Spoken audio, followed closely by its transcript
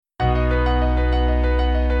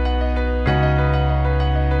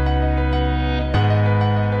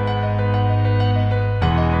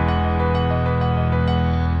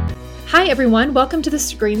Hi, everyone. Welcome to the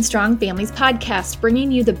Screen Strong Families podcast,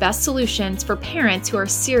 bringing you the best solutions for parents who are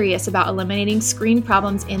serious about eliminating screen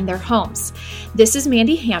problems in their homes. This is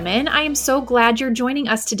Mandy Hammond. I am so glad you're joining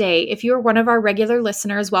us today. If you're one of our regular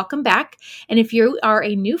listeners, welcome back. And if you are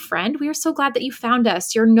a new friend, we are so glad that you found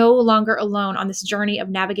us. You're no longer alone on this journey of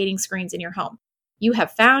navigating screens in your home. You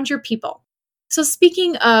have found your people. So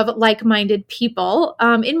speaking of like-minded people,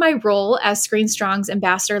 in my role as Screen Strong's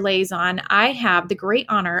ambassador liaison, I have the great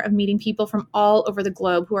honor of meeting people from all over the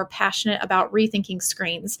globe who are passionate about rethinking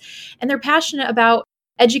screens, and they're passionate about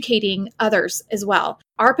educating others as well.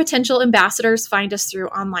 Our potential ambassadors find us through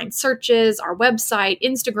online searches, our website,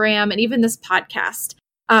 Instagram, and even this podcast.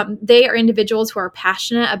 They are individuals who are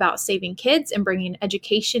passionate about saving kids and bringing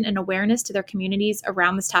education and awareness to their communities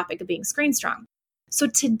around this topic of being screen strong. So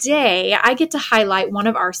today, I get to highlight one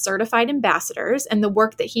of our certified ambassadors and the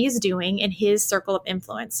work that he is doing in his circle of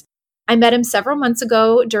influence. I met him several months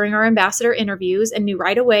ago during our ambassador interviews and knew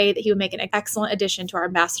right away that he would make an excellent addition to our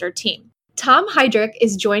ambassador team. Tom Heidrich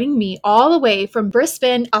is joining me all the way from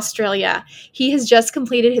Brisbane, Australia. He has just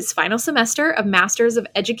completed his final semester of Masters of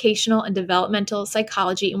Educational and Developmental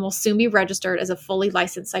Psychology and will soon be registered as a fully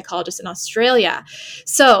licensed psychologist in Australia.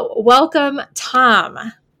 So welcome, Tom.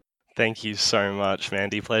 Thank you so much,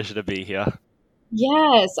 Mandy. Pleasure to be here.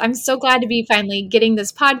 Yes, I'm so glad to be finally getting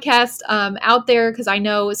this podcast out there because I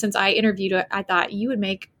know since I interviewed it, I thought you would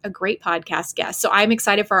make a great podcast guest. So I'm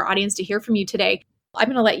excited for our audience to hear from you today. I'm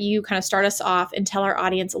going to let you kind of start us off and tell our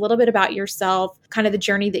audience a little bit about yourself, kind of the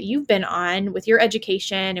journey that you've been on with your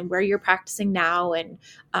education and where you're practicing now. And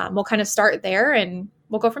we'll kind of start there and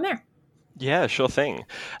we'll go from there. Yeah, sure thing.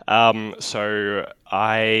 So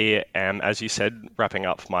I am, as you said, wrapping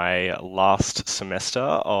up my last semester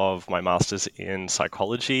of my master's in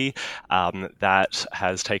psychology. That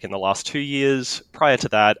has taken the last 2 years. Prior to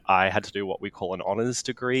that, I had to do what we call an honours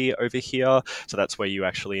degree over here. So that's where you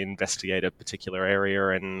actually investigate a particular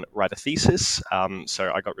area and write a thesis.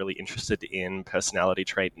 So I got really interested in personality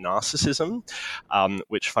trait narcissism,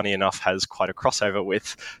 which, funny enough, has quite a crossover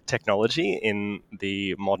with technology in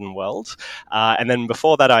the modern world. And then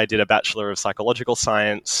before that, I did a Bachelor of Psychological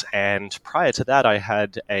Science. And prior to that, I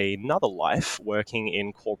had another life working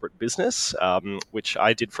in corporate business, which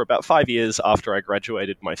I did for about 5 years after I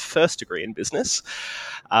graduated my first degree in business.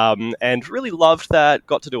 And really loved that,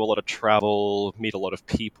 got to do a lot of travel, meet a lot of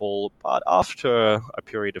people. But after a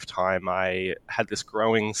period of time, I had this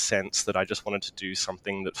growing sense that I just wanted to do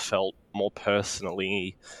something that felt more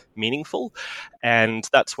personally meaningful. And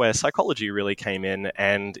that's where psychology really came in,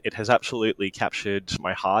 and it has absolutely captured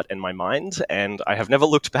my heart and my mind, and I have never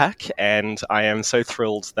looked back, and I am so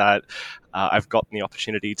thrilled that I've gotten the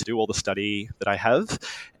opportunity to do all the study that I have,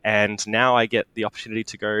 and now I get the opportunity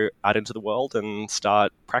to go out into the world and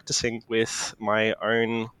start practicing with my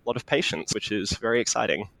own lot of patients, which is very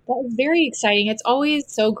exciting. That is very exciting. It's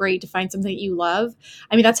always so great to find something that you love.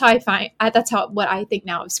 I mean, that's what I think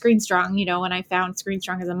now of Screen Strong. You know, when I found Screen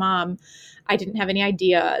Strong as a mom, I didn't have any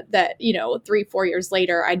idea that, 3-4 years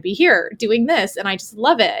later, I'd be here doing this. And I just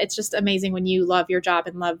love it. It's just amazing when you love your job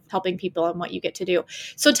and love helping people and what you get to do.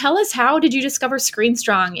 So tell us, how did you discover Screen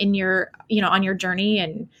Strong in your, on your journey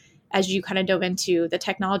and as you kind of dove into the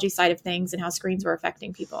technology side of things and how screens were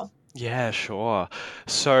affecting people? Yeah, sure.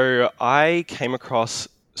 So I came across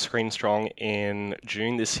Screen Strong in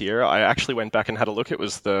June this year. I actually went back and had a look. It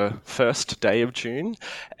was the first day of June,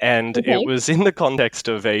 and It was in the context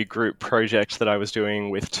of a group project that I was doing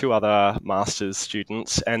with 2 other master's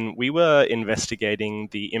students, and we were investigating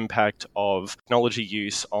the impact of technology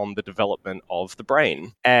use on the development of the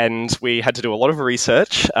brain. And we had to do a lot of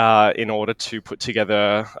research in order to put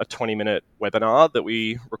together a 20-minute webinar that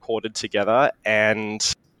we recorded together. And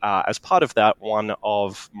as part of that, one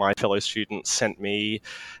of my fellow students sent me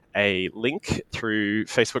a link through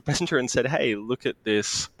Facebook Messenger and said, hey, look at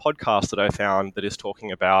this podcast that I found that is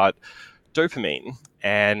talking about dopamine.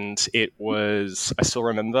 And it was, I still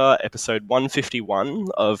remember, episode 151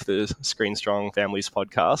 of the Screen Strong Families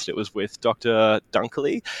podcast. It was with Dr.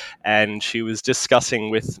 Dunkley, and she was discussing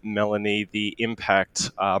with Melanie the impact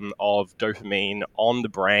of dopamine on the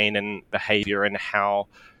brain and behavior, and how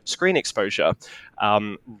screen exposure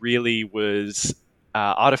really was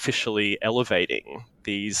artificially elevating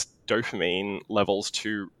these dopamine levels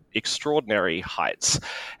to extraordinary heights.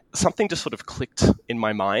 Something just sort of clicked in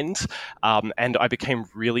my mind, and I became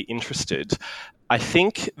really interested. I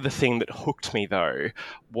think the thing that hooked me, though,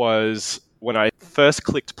 was when I first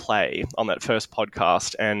clicked play on that first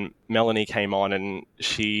podcast and Melanie came on and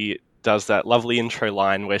she does that lovely intro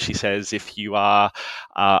line where she says, if you are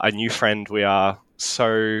a new friend, we are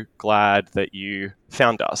so glad that you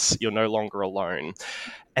found us. You're no longer alone.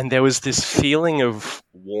 And there was this feeling of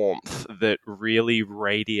warmth that really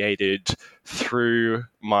radiated through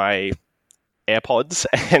my AirPods,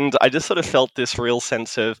 and I just sort of felt this real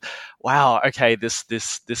sense of, wow, okay, this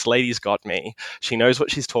lady's got me. She knows what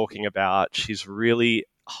she's talking about. She's really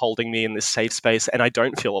holding me in this safe space, and I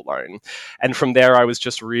don't feel alone. And from there, I was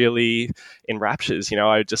just really in raptures.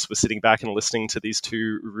 I just was sitting back and listening to these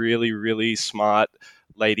two really, really smart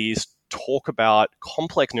ladies talk about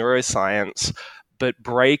complex neuroscience, but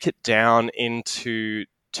break it down into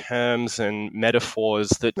terms and metaphors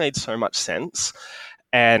that made so much sense.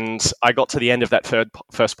 And I got to the end of that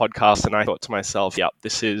first podcast, and I thought to myself, "Yep,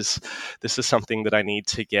 this is something that I need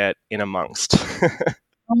to get in amongst."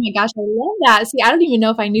 Oh my gosh, I love that. See, I don't even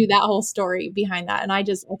know if I knew that whole story behind that. And I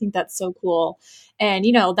think that's so cool. And,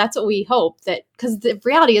 that's what we hope, that, because the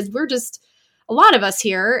reality is a lot of us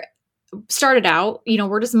here started out,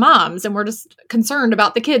 we're just moms, and we're just concerned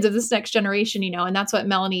about the kids of this next generation, and that's what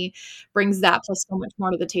Melanie brings, that plus so much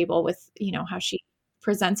more to the table with, how she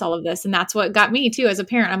presents all of this. And that's what got me too as a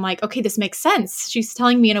parent. I'm like, okay, this makes sense. She's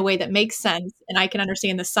telling me in a way that makes sense, and I can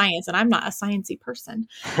understand the science, and I'm not a sciencey person.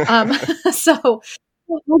 So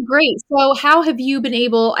well, great. So how have you been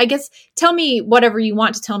able, I guess, tell me whatever you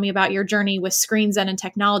want to tell me about your journey with Screen Zen and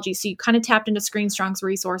technology. So you kind of tapped into Screen Strong's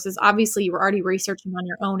resources. Obviously, you were already researching on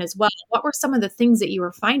your own as well. What were some of the things that you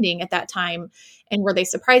were finding at that time? And were they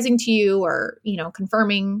surprising to you, or,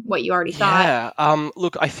 confirming what you already thought? Yeah.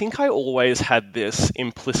 Look, I think I always had this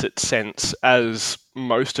implicit sense, as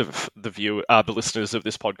most of the listeners of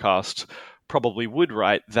this podcast probably would,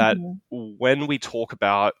 right, that when we talk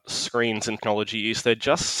about screens and technology use, there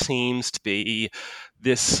just seems to be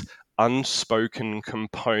this unspoken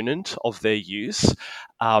component of their use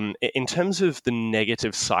in terms of the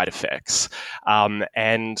negative side effects.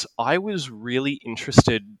 And I was really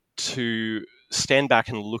interested to stand back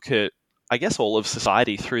and look at, I guess, all of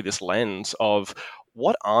society through this lens of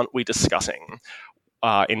what aren't we discussing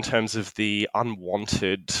in terms of the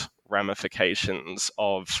unwanted ramifications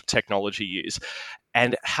of technology use,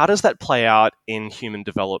 and how does that play out in human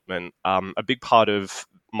development? A big part of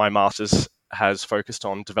my master's has focused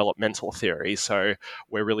on developmental theory, so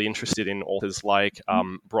we're really interested in authors like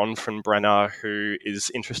Bronfenbrenner, who is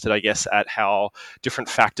interested, I guess, at how different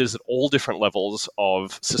factors at all different levels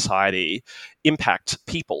of society impact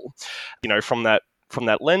people. From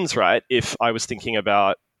that lens, right, if I was thinking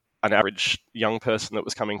about an average young person that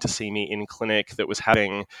was coming to see me in clinic that was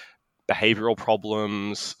having behavioral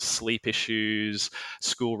problems, sleep issues,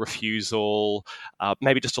 school refusal,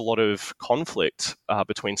 maybe just a lot of conflict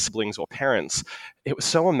between siblings or parents, it was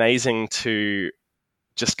so amazing to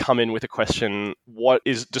just come in with a question,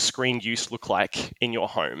 does screen use look like in your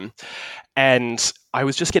home? And I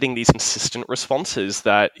was just getting these consistent responses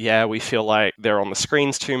that, yeah, we feel like they're on the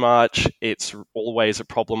screens too much. It's always a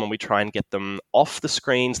problem when we try and get them off the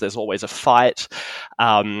screens. There's always a fight.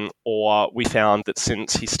 Or we found that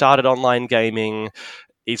since he started online gaming,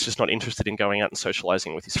 he's just not interested in going out and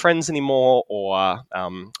socializing with his friends anymore. Or,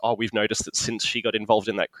 we've noticed that since she got involved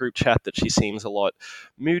in that group chat that she seems a lot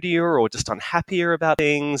moodier or just unhappier about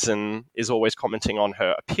things, and is always commenting on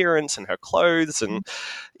her appearance and her clothes. And,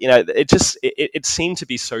 it seemed to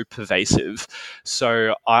be so pervasive.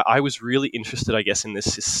 So I was really interested, I guess, in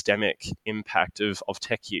this systemic impact of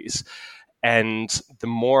tech use. And the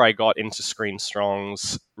more I got into Screen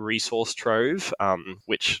Strong's resource trove,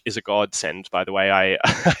 which is a godsend, by the way,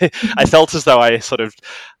 I felt as though I sort of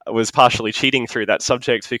was partially cheating through that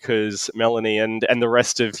subject, because Melanie and the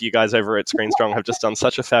rest of you guys over at Screen Strong have just done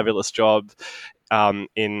such a fabulous job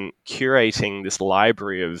in curating this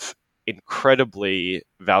library of incredibly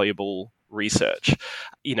valuable research.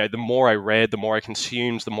 The more I read, the more I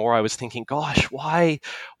consumed, the more I was thinking, gosh, why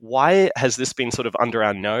has this been sort of under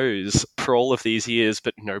our nose for all of these years,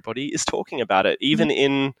 but nobody is talking about it? Even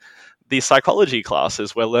in the psychology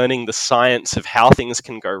classes, we're learning the science of how things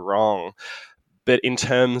can go wrong. But in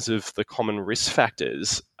terms of the common risk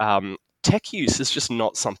factors, tech use is just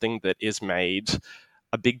not something that is made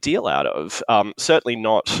a big deal out of. Certainly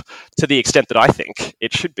not to the extent that I think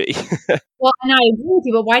it should be. Well, and I agree with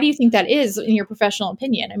you, but why do you think that is, in your professional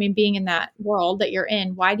opinion? I mean, being in that world that you're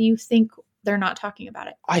in, why do you think they're not talking about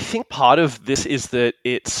it? I think part of this is that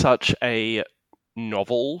it's such a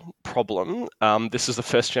novel problem. This is the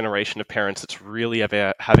first generation of parents that's really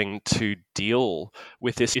ever having to deal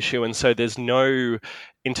with this issue. And so there's no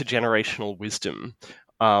intergenerational wisdom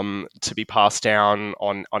to be passed down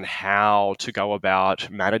on how to go about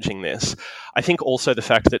managing this. I think also the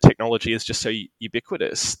fact that technology is just so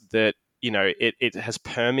ubiquitous that, it has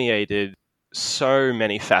permeated so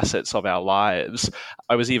many facets of our lives.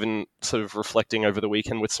 I was even sort of reflecting over the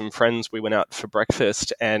weekend with some friends. We went out for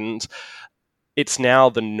breakfast, and it's now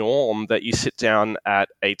the norm that you sit down at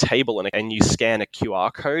a table and you scan a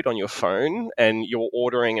QR code on your phone and you're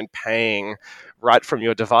ordering and paying right from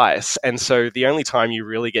your device. And so the only time you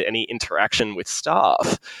really get any interaction with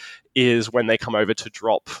staff is when they come over to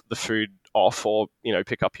drop the food off or,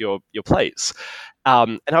 pick up your plates.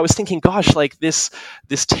 And I was thinking, gosh, like this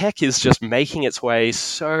tech is just making its way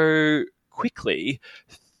so quickly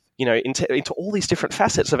into all these different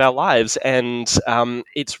facets of our lives. And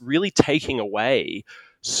it's really taking away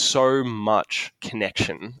so much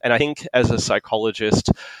connection. And I think as a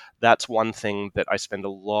psychologist, that's one thing that I spend a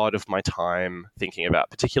lot of my time thinking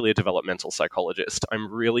about, particularly a developmental psychologist.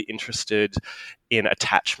 I'm really interested in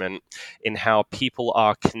attachment, in how people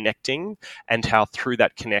are connecting and how through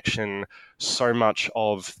that connection, so much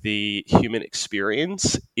of the human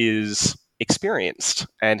experience is experienced,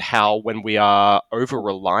 and how when we are over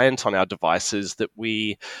reliant on our devices that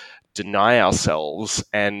we deny ourselves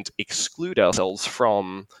and exclude ourselves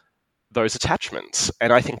from those attachments.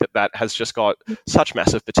 And I think that has just got such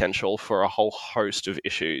massive potential for a whole host of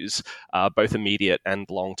issues, both immediate and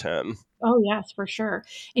long term. Oh, yes, for sure.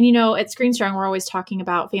 And, at Screen Strong, we're always talking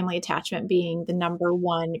about family attachment being the number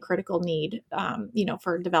one critical need,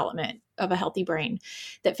 for development of a healthy brain,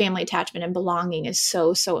 that family attachment and belonging is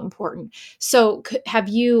so, so important. So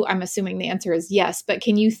I'm assuming the answer is yes, but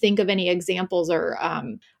can you think of any examples or,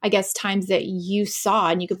 I guess, times that you saw,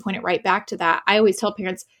 and you could point it right back to that? I always tell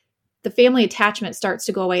parents, the family attachment starts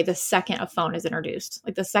to go away the second a phone is introduced.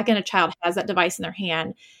 Like the second a child has that device in their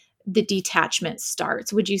hand, the detachment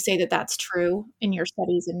starts. Would you say that that's true in your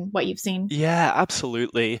studies and what you've seen? Yeah,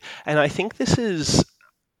 absolutely. And I think this is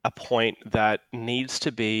a point that needs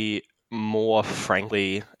to be more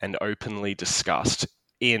frankly and openly discussed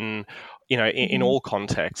in all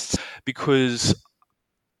contexts, because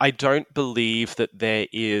I don't believe that there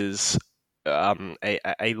is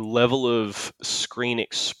a level of screen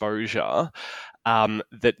exposure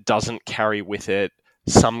that doesn't carry with it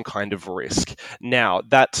some kind of risk. Now,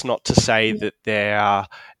 that's not to say that there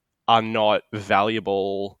are not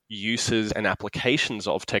valuable uses and applications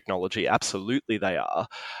of technology. Absolutely they are.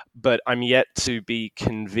 But I'm yet to be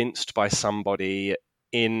convinced by somebody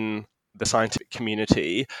in the scientific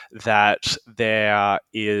community that there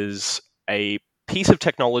is a piece of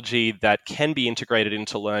technology that can be integrated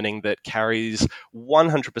into learning that carries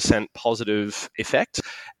 100% positive effect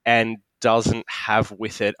and doesn't have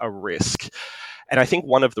with it a risk. And I think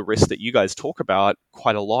one of the risks that you guys talk about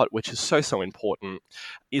quite a lot, which is so, so important,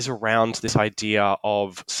 is around this idea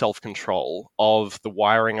of self-control, of the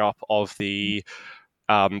wiring up of the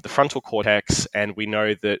frontal cortex. And we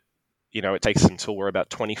know that, it takes until we're about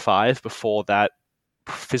 25 before that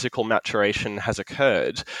physical maturation has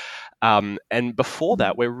occurred. And before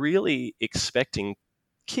that, we're really expecting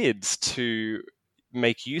kids to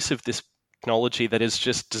make use of this technology that is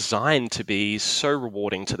just designed to be so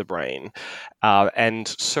rewarding to the brain and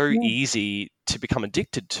so easy to become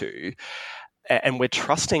addicted to. And we're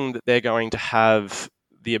trusting that they're going to have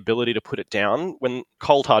the ability to put it down when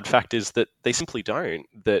cold hard fact is that they simply don't,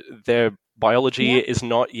 that their biology is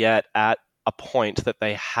not yet at a point that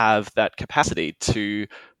they have that capacity to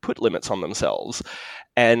put limits on themselves.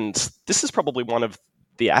 And this is probably one of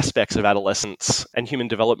the aspects of adolescence and human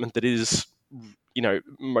development that is,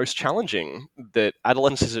 most challenging. That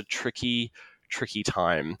adolescence is a tricky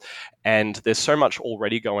time, and there's so much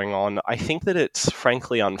already going on. I think that it's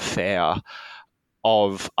frankly unfair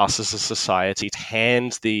of us as a society to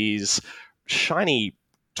hand these shiny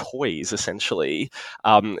toys, essentially,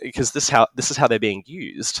 because this is how they're being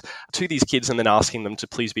used to these kids, and then asking them to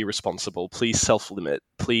please be responsible, please self-limit,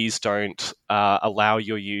 please don't allow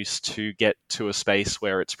your use to get to a space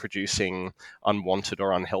where it's producing unwanted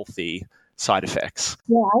or unhealthy side effects.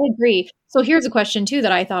 Yeah, I agree. So here's a question too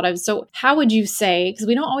that I thought of. So how would you say, because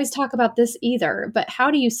we don't always talk about this either, but how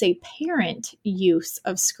do you say parent use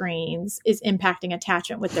of screens is impacting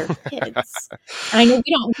attachment with their kids? And I know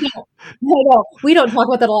we don't talk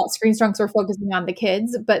about that a lot. Screen Strong, so we're focusing on the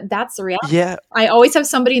kids, but that's the reality. Yeah. I always have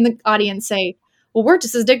somebody in the audience say, well, we're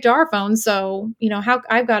just as addicted to our phones. So, I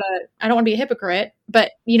don't want to be a hypocrite,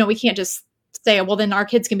 but we can't just say, well, then our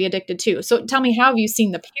kids can be addicted too. So tell me, how have you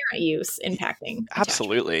seen the parent use impacting attachment?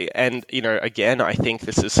 Absolutely. And, again, I think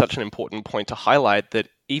this is such an important point to highlight, that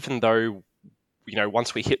even though,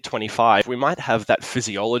 once we hit 25, we might have that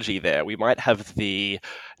physiology there. We might have the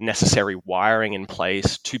necessary wiring in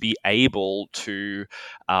place to be able to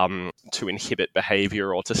inhibit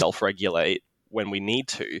behavior or to self-regulate when we need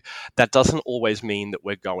to, that doesn't always mean that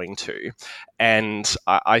we're going to. And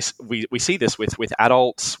we see this with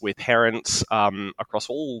adults, with parents, across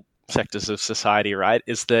all sectors of society, right?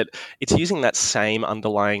 Is that it's using that same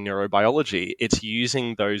underlying neurobiology. It's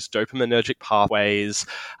using those dopaminergic pathways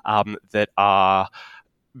that are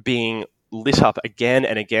being lit up again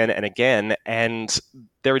and again and again, and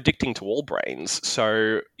they're addicting to all brains.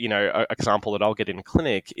 So, an example that I'll get in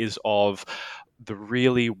clinic is of the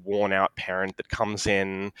really worn out parent that comes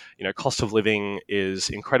in, cost of living is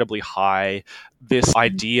incredibly high. This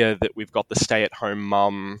idea that we've got the stay-at-home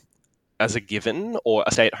mum as a given, or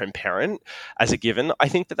a stay-at-home parent as a given, I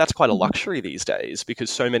think that that's quite a luxury these days, because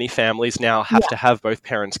so many families now have to have both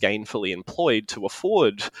parents gainfully employed to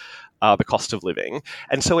afford the cost of living.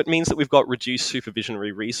 And so it means that we've got reduced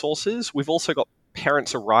supervisionary resources. We've also got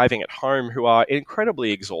parents arriving at home who are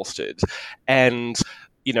incredibly exhausted. And,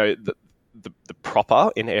 the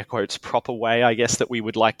proper, in air quotes, proper way, I guess, that we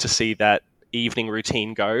would like to see that evening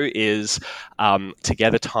routine go is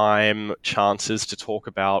together time, chances to talk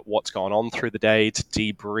about what's gone on through the day, to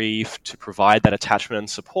debrief, to provide that attachment and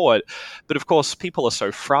support. But of course, people are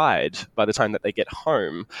so fried by the time that they get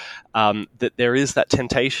home that there is that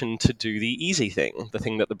temptation to do the easy thing, the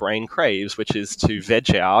thing that the brain craves, which is to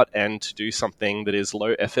veg out and to do something that is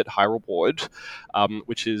low effort, high reward,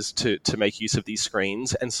 which is to make use of these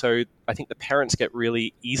screens. And so I think the parents get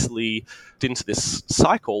really easily into this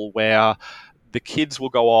cycle where the kids will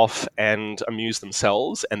go off and amuse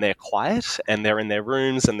themselves, and they're quiet and they're in their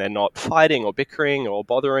rooms and they're not fighting or bickering or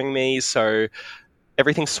bothering me. So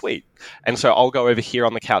everything's sweet. And so I'll go over here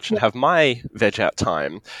on the couch and have my veg out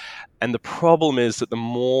time. And the problem is that the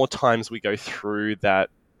more times we go through that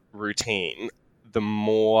routine, the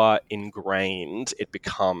more ingrained it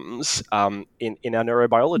becomes in our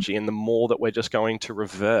neurobiology, and the more that we're just going to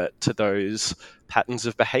revert to those patterns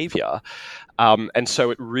of behavior. And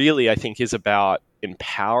so it really, I think, is about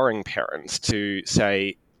empowering parents to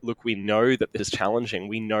say, look, we know that this is challenging.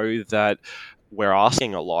 We know that we're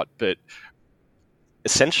asking a lot, but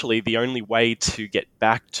essentially the only way to get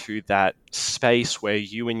back to that space where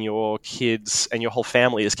you and your kids and your whole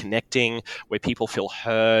family is connecting, where people feel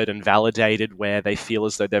heard and validated, where they feel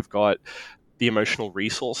as though they've got the emotional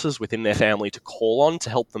resources within their family to call on to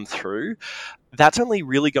help them through, that's only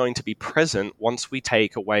really going to be present once we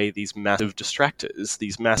take away these massive distractors,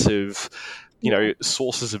 these massive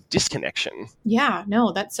sources of disconnection. Yeah,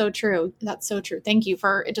 no, that's so true. That's so true. Thank you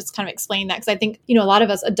for just kind of explaining that. Because I think, a lot of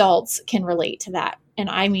us adults can relate to that. And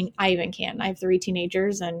I mean, I even can. I have 3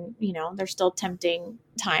 teenagers, and, there's still tempting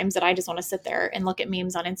times that I just want to sit there and look at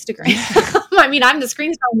memes on Instagram. I mean, I'm the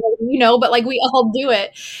screen time, but like we all do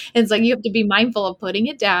it. And it's like, you have to be mindful of putting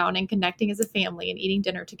it down and connecting as a family and eating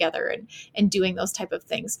dinner together and doing those type of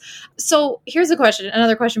things. So here's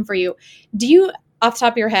another question for you. Do you, off the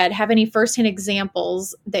top of your head, have any firsthand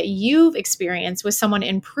examples that you've experienced with someone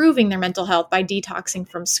improving their mental health by detoxing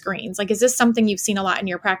from screens? Like, is this something you've seen a lot in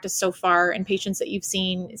your practice so far, and patients that you've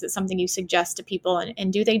seen? Is it something you suggest to people,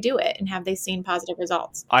 and do they do it, and have they seen positive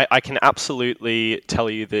results? I can absolutely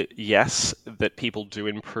tell you that yes, that people do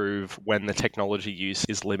improve when the technology use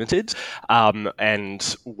is limited,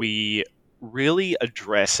 and we really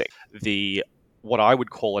addressing what I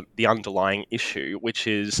would call it the underlying issue, which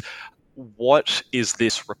is, what is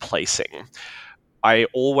this replacing? I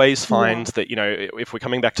always find that, if we're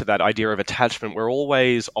coming back to that idea of attachment, we're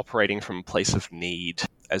always operating from a place of need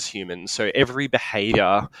as humans. So every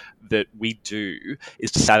behavior that we do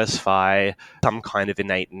is to satisfy some kind of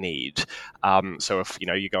innate need. So if,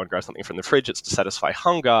 you go and grab something from the fridge, it's to satisfy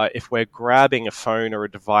hunger. If we're grabbing a phone or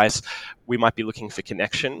a device, we might be looking for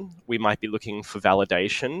connection. We might be looking for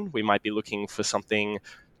validation. We might be looking for something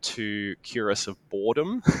to cure us of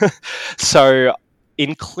boredom. So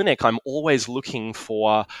in clinic, I'm always looking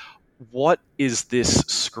for, what is this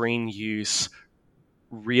screen use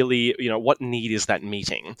really, what need is that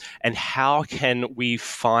meeting? And how can we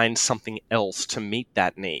find something else to meet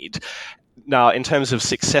that need? Now, in terms of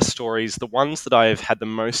success stories, the ones that I've had the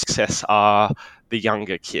most success are the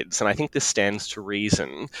younger kids. And I think this stands to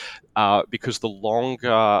reason because the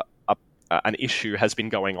longer an issue has been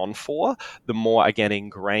going on for, the more, again,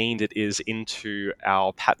 ingrained it is into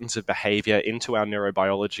our patterns of behavior, into our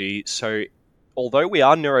neurobiology. So although we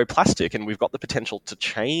are neuroplastic and we've got the potential to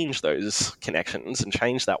change those connections and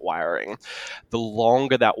change that wiring, the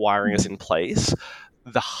longer that wiring is in place,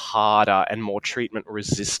 the harder and more treatment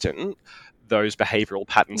resistant those behavioral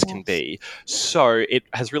patterns can be. So it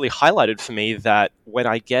has really highlighted for me that when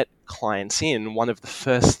I get clients in, one of the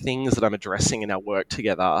first things that I'm addressing in our work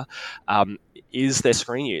together is their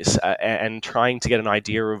screen use and trying to get an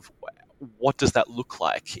idea of what does that look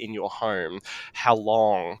like in your home? How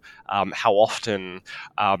long? How often?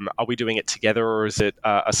 Are we doing it together, or is it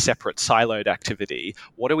a separate siloed activity?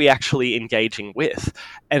 What are we actually engaging with?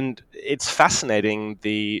 And it's fascinating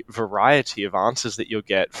the variety of answers that you'll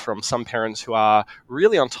get from some parents who are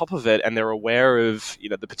really on top of it, and they're aware of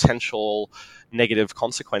the potential negative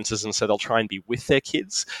consequences, and so they'll try and be with their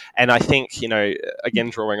kids. And I think, again,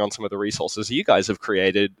 drawing on some of the resources you guys have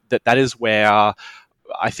created, that is where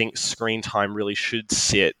I think screen time really should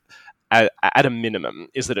sit at a minimum,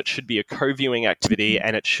 is that it should be a co-viewing activity,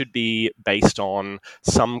 and it should be based on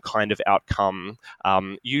some kind of outcome,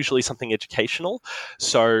 usually something educational.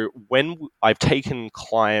 So when I've taken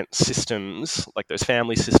client systems, like those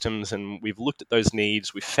family systems, and we've looked at those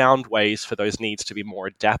needs, we've found ways for those needs to be more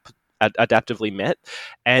adaptively met,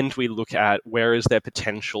 and we look at where is there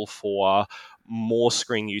potential for more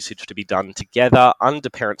screen usage to be done together under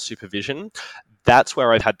parent supervision, that's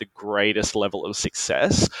where I've had the greatest level of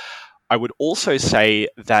success. I would also say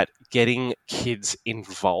that getting kids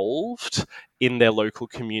involved in their local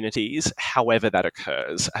communities, however that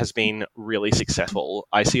occurs, has been really successful.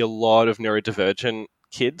 I see a lot of neurodivergent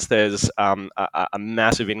kids. There's a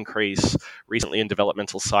massive increase recently in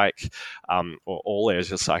developmental psych, or all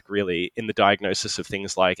areas of psych really, in the diagnosis of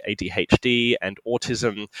things like ADHD and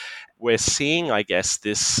autism. We're seeing, I guess,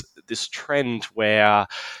 this trend where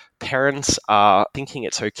parents are thinking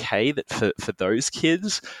it's okay that for those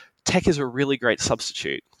kids, tech is a really great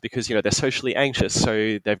substitute because, they're socially anxious.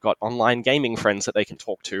 So they've got online gaming friends that they can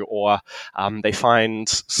talk to, or they find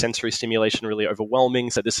sensory stimulation really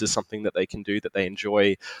overwhelming. So this is something that they can do that they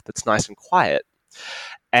enjoy, that's nice and quiet.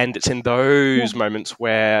 And it's in those moments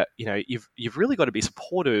where, you've really got to be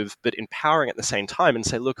supportive, but empowering at the same time, and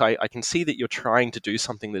say, look, I can see that you're trying to do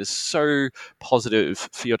something that is so positive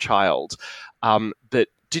for your child. But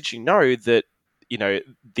did you know that,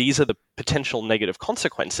 these are the potential negative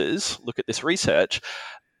consequences? Look at this research.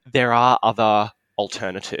 There are other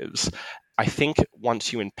alternatives. I think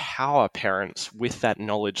once you empower parents with that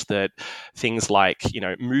knowledge that things like,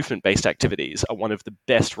 movement-based activities are one of the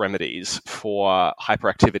best remedies for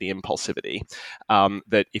hyperactivity, impulsivity,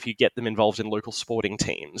 that if you get them involved in local sporting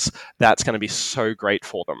teams, that's going to be so great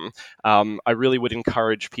for them. I really would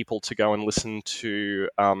encourage people to go and listen to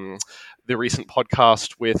the recent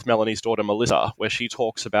podcast with Melanie's daughter, Melissa, where she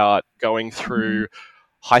talks about going through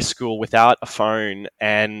high school without a phone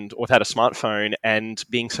or without a smartphone and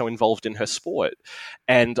being so involved in her sport.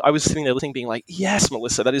 And I was sitting there listening, being like, yes,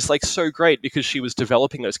 Melissa, that is like so great, because she was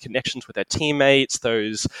developing those connections with her teammates,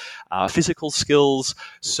 those physical skills.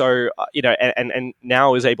 So, and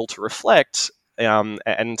now is able to reflect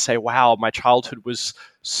and say, wow, my childhood was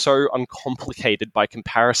so uncomplicated by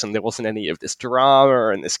comparison. There wasn't any of this drama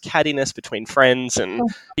and this cattiness between friends, and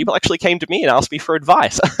people actually came to me and asked me for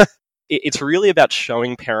advice. It's really about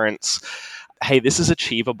showing parents, hey, this is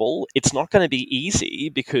achievable. It's not going to be easy,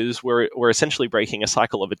 because we're essentially breaking a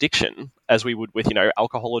cycle of addiction, as we would with,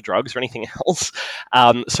 alcohol or drugs or anything else.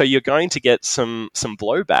 So you're going to get some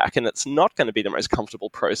blowback, and it's not going to be the most comfortable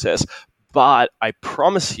process. But I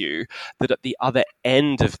promise you that at the other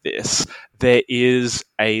end of this, there is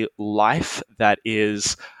a life that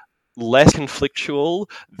is less conflictual,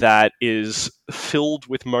 that is filled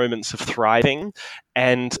with moments of thriving,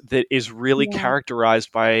 and that is really characterized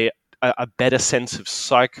by a better sense of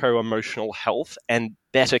psycho-emotional health and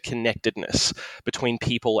better connectedness between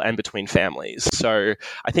people and between families. So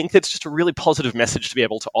I think that's just a really positive message to be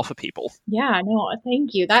able to offer people. Yeah, no,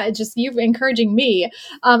 thank you. That is just you encouraging me.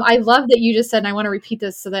 I love that you just said, and I want to repeat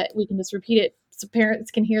this so that we can just repeat it so parents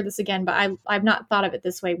can hear this again, but I've not thought of it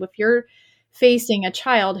this way. If you're facing a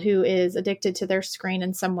child who is addicted to their screen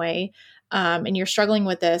in some way, and you're struggling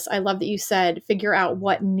with this, I love that you said, figure out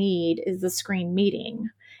what need is the screen meeting.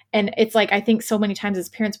 And it's like, I think so many times as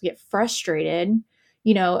parents, we get frustrated,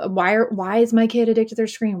 why is my kid addicted to their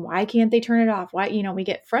screen? Why can't they turn it off? Why, we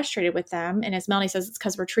get frustrated with them. And as Melanie says, it's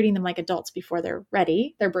because we're treating them like adults before they're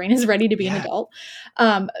ready. Their brain is ready to be an adult.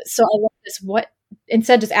 So I love this.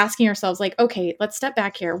 Instead just asking ourselves, like, okay, let's step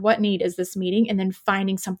back here. What need is this meeting? And then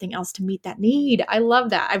finding something else to meet that need. I love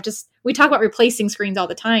that. We talk about replacing screens all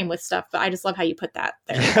the time with stuff, but I just love how you put that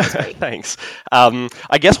there. That's great. Thanks.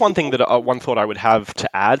 I guess one thought I would have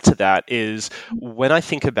to add to that is, when I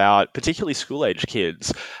think about particularly school-age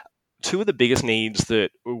kids, two of the biggest needs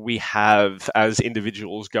that we have as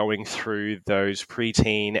individuals going through those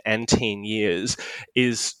preteen and teen years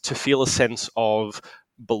is to feel a sense of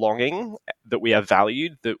belonging, that we are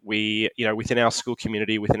valued, that we, within our school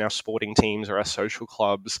community, within our sporting teams or our social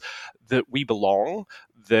clubs, that we belong,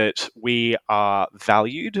 that we are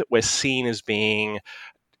valued, we're seen as being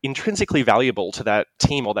intrinsically valuable to that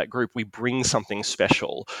team or that group. We bring something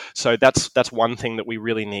special. So that's one thing that we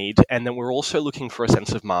really need. And then we're also looking for a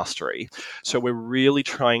sense of mastery. So we're really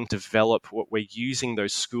trying to develop what we're using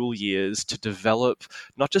those school years to develop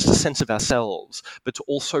not just a sense of ourselves, but to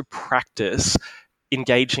also practice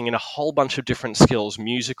engaging in a whole bunch of different skills: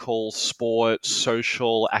 musical, sport,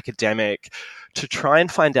 social, academic, to try and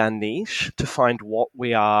find our niche, to find what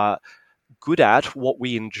we are good at, what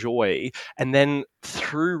we enjoy, and then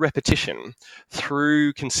through repetition,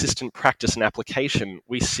 through consistent practice and application,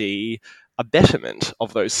 we see a betterment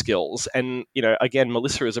of those skills. And, again,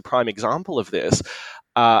 Melissa is a prime example of this.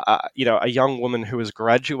 A young woman who has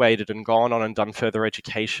graduated and gone on and done further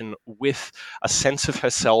education with a sense of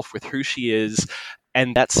herself, with who she is,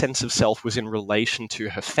 and that sense of self was in relation to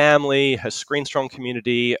her family, her Screen Strong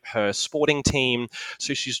community, her sporting team.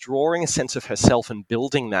 So she's drawing a sense of herself and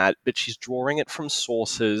building that, but she's drawing it from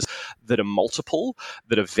sources that are multiple,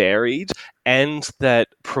 that are varied, and that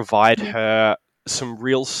provide her some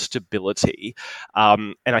real stability.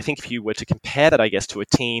 And I think if you were to compare that, I guess, to a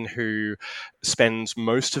teen who spends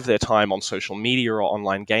most of their time on social media or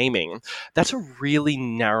online gaming, that's a really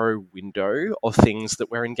narrow window of things that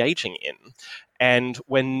we're engaging in. And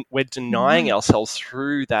when we're denying ourselves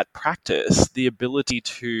through that practice the ability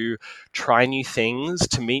to try new things,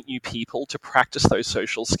 to meet new people, to practice those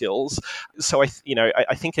social skills. So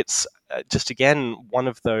I think it's just, again, one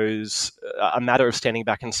of those, a matter of standing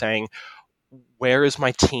back and saying, where is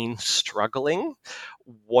my teen struggling?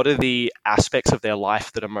 What are the aspects of their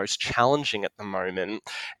life that are most challenging at the moment?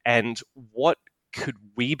 And what could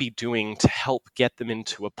we be doing to help get them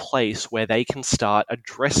into a place where they can start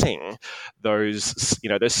addressing those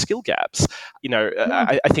skill gaps?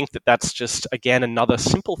 I think that's just, again, another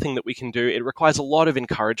simple thing that we can do. It requires a lot of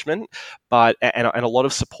encouragement, and a lot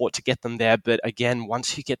of support to get them there. But again,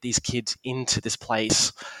 once you get these kids into this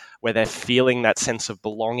place where they're feeling that sense of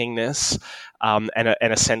belongingness, and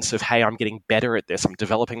a sense of, hey, I'm getting better at this, I'm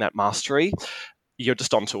developing that mastery, you're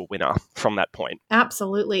just onto a winner from that point.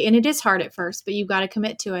 Absolutely. And it is hard at first, but you've got to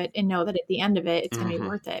commit to it and know that at the end of it, it's going to be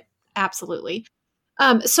worth it. Absolutely.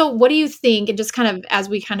 So what do you think, and just kind of as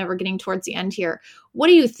we kind of are getting towards the end here, what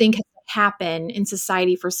do you think has to happen in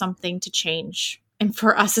society for something to change and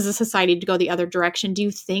for us as a society to go the other direction? Do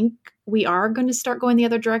you think we are going to start going the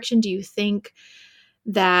other direction? Do you think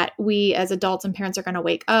that we as adults and parents are going to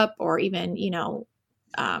wake up, or even,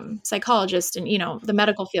 psychologists and, the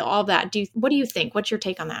medical field, all of that? What do you think? What's your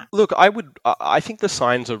take on that? Look, I think the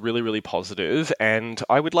signs are really, really positive, and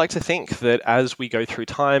I would like to think that as we go through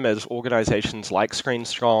time, as organizations like Screen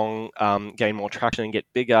Strong gain more traction and get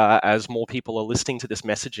bigger, as more people are listening to this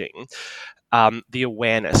messaging, the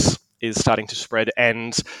awareness is starting to spread.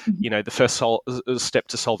 And, the first step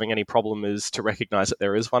to solving any problem is to recognize that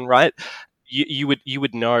there is one, right? You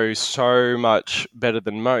would know so much better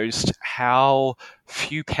than most how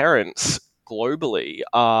few parents globally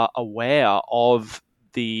are aware of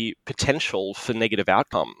the potential for negative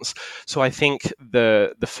outcomes. So I think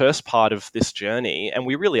the first part of this journey, and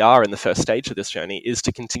we really are in the first stage of this journey, is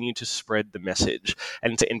to continue to spread the message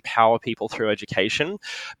and to empower people through education.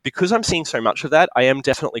 Because I'm seeing so much of that, I am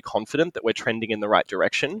definitely confident that we're trending in the right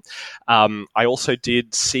direction. I also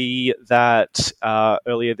did see that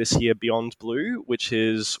earlier this year, Beyond Blue, which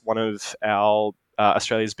is one of our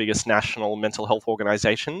Australia's biggest national mental health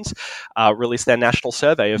organisations, released their national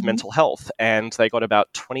survey of mental health, and they got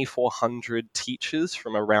about 2,400 teachers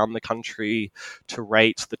from around the country to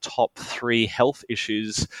rate the top 3 health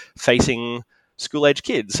issues facing school-age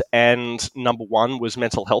kids. And number 1 was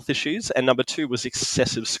mental health issues, and number 2 was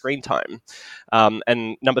excessive screen time,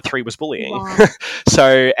 and number 3 was bullying. Wow.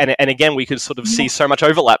 So, and again, we could sort of see so much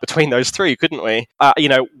overlap between those 3, couldn't we?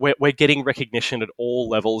 We're getting recognition at all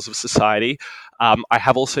levels of society. I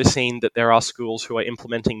have also seen that there are schools who are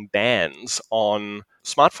implementing bans on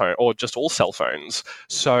smartphone or just all cell phones.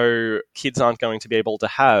 So kids aren't going to be able to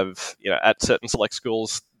have, at certain select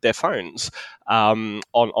schools, their phones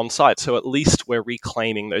on site. So at least we're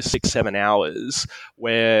reclaiming those 6-7 hours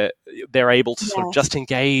where they're able to sort of just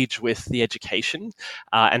engage with the education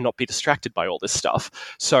and not be distracted by all this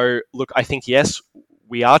stuff. So look, I think, yes,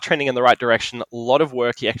 we are trending in the right direction. A lot of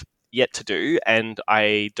work yet to do, and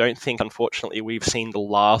I don't think, unfortunately, we've seen the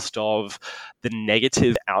last of the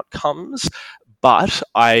negative outcomes, but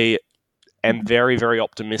I am very, very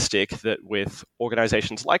optimistic that with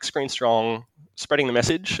organizations like Screen Strong, spreading the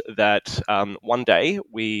message that one day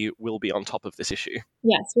we will be on top of this issue.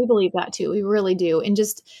 Yes, we believe that too. We really do. And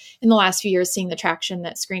just in the last few years, seeing the traction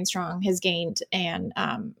that Screen Strong has gained and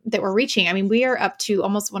that we're reaching. I mean, we are up to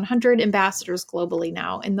almost 100 ambassadors globally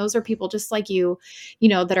now. And those are people just like you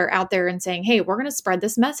know, that are out there and saying, hey, we're going to spread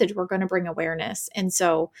this message. We're going to bring awareness. And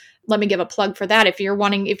so let me give a plug for that. If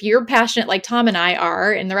you're passionate like Tom and I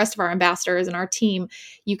are, and the rest of our ambassadors and our team,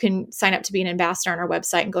 you can sign up to be an ambassador on our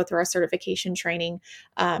website and go through our certification training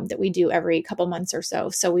that we do every couple months or so.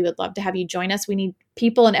 So we would love to have you join us. We need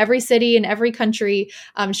people in every city and every country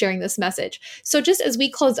sharing this message. So just as we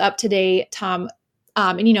close up today, Tom,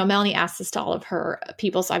 and Melanie asks this to all of her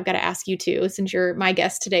people, so I've got to ask you too, since you're my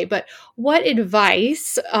guest today, but what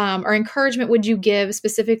advice or encouragement would you give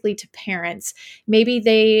specifically to parents? Maybe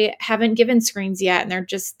they haven't given screens yet and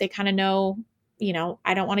they kind of know,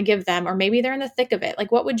 I don't want to give them, or maybe they're in the thick of it.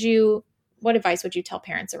 Like what advice would you tell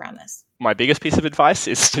parents around this? My biggest piece of advice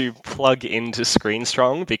is to plug into Screen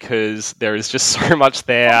Strong, because there is just so much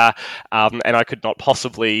there, and I could not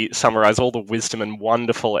possibly summarize all the wisdom and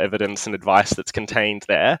wonderful evidence and advice that's contained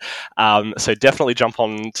there. So definitely jump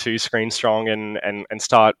on to Screen Strong and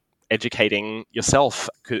start educating yourself,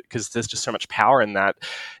 because there's just so much power in that.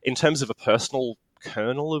 In terms of a personal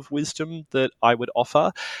kernel of wisdom that I would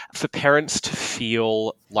offer, for parents to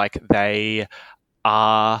feel like they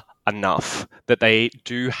are enough, that they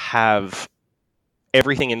do have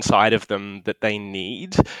everything inside of them that they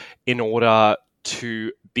need in order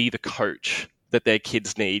to be the coach that their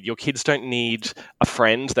kids need. Your kids don't need a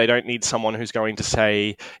friend. They don't need someone who's going to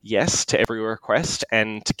say yes to every request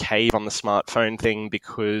and to cave on the smartphone thing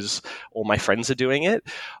because all my friends are doing it.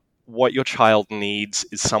 What your child needs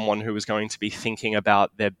is someone who is going to be thinking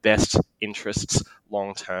about their best interests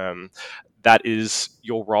long term. That is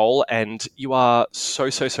your role, and you are so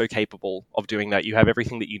capable of doing that. You have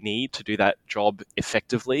everything that you need to do that job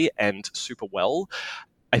effectively and super well.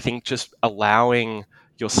 I think just allowing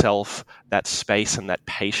yourself that space and that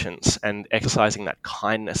patience and exercising that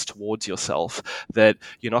kindness towards yourself, that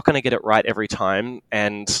you're not going to get it right every time,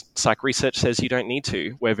 and psych research says you don't need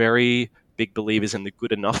to. We're very big believers in the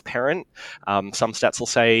good enough parent. Some stats will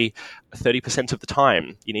say 30% of the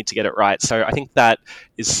time you need to get it right. So I think that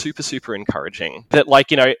is super encouraging. That,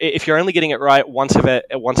 if you're only getting it right once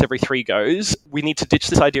every 3 goes, we need to ditch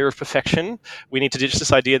this idea of perfection. We need to ditch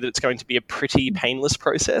this idea that it's going to be a pretty painless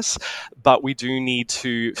process, but we do need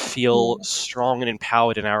to feel strong and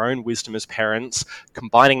empowered in our own wisdom as parents,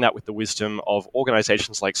 combining that with the wisdom of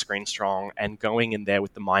organizations like Screen Strong, and going in there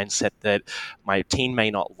with the mindset that my teen may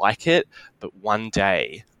not like it, but one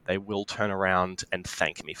day they will turn around and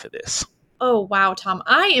thank me for this. Oh, wow, Tom.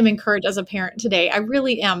 I am encouraged as a parent today. I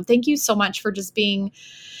really am. Thank you so much for just being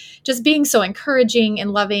so encouraging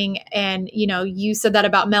and loving. And, you said that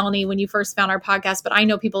about Melanie when you first found our podcast, but I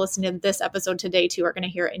know people listening to this episode today too are going to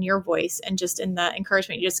hear it in your voice and just in the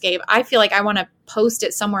encouragement you just gave. I feel like I want to post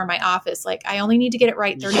it somewhere in my office. Like, I only need to get it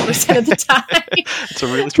right 30% of the time. It's a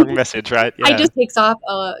really strong message, right? Yeah. It just takes off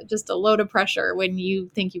just a load of pressure when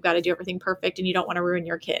you think you've got to do everything perfect and you don't want to ruin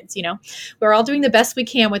your kids. We're all doing the best we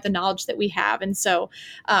can with the knowledge that we have. And so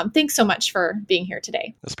thanks so much for being here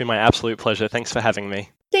today. It's been my absolute pleasure. Thanks for having me.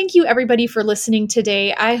 Thank you, everybody, for listening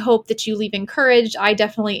today. I hope that you leave encouraged. I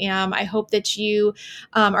definitely am. I hope that you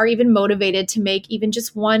are even motivated to make even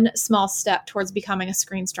just one small step towards becoming a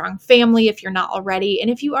Screen Strong family if you're not already. And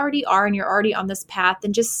if you already are and you're already on this path,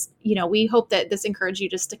 then just, we hope that this encourages you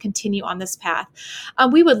just to continue on this path.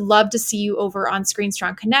 We would love to see you over on Screen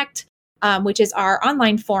Strong Connect, which is our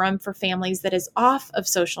online forum for families that is off of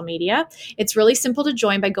social media. It's really simple to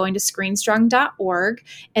join by going to screenstrong.org.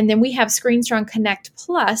 And then we have Screen Strong Connect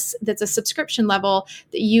Plus, that's a subscription level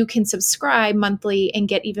that you can subscribe monthly and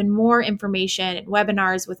get even more information and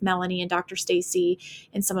webinars with Melanie and Dr. Stacy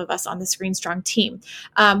and some of us on the Screen Strong team.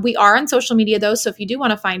 We are on social media though, so if you do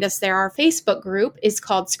want to find us there, our Facebook group is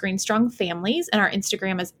called Screen Strong Families and our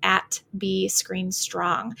Instagram is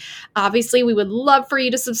 @BeScreenStrong. Obviously, we would love for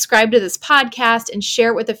you to subscribe to this podcast and share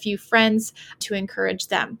it with a few friends to encourage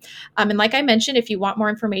them. And like I mentioned, if you want more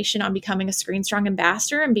information on becoming a Screen Strong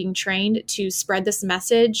ambassador and being trained to spread this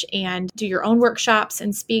message and do your own workshops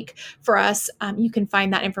and speak for us, you can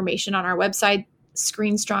find that information on our website,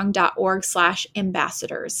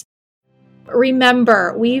 screenstrong.org/ambassadors.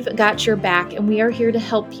 Remember, we've got your back and we are here to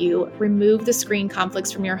help you remove the screen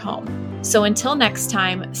conflicts from your home. So until next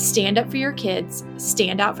time, stand up for your kids,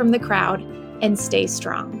 stand out from the crowd, and stay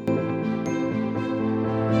strong.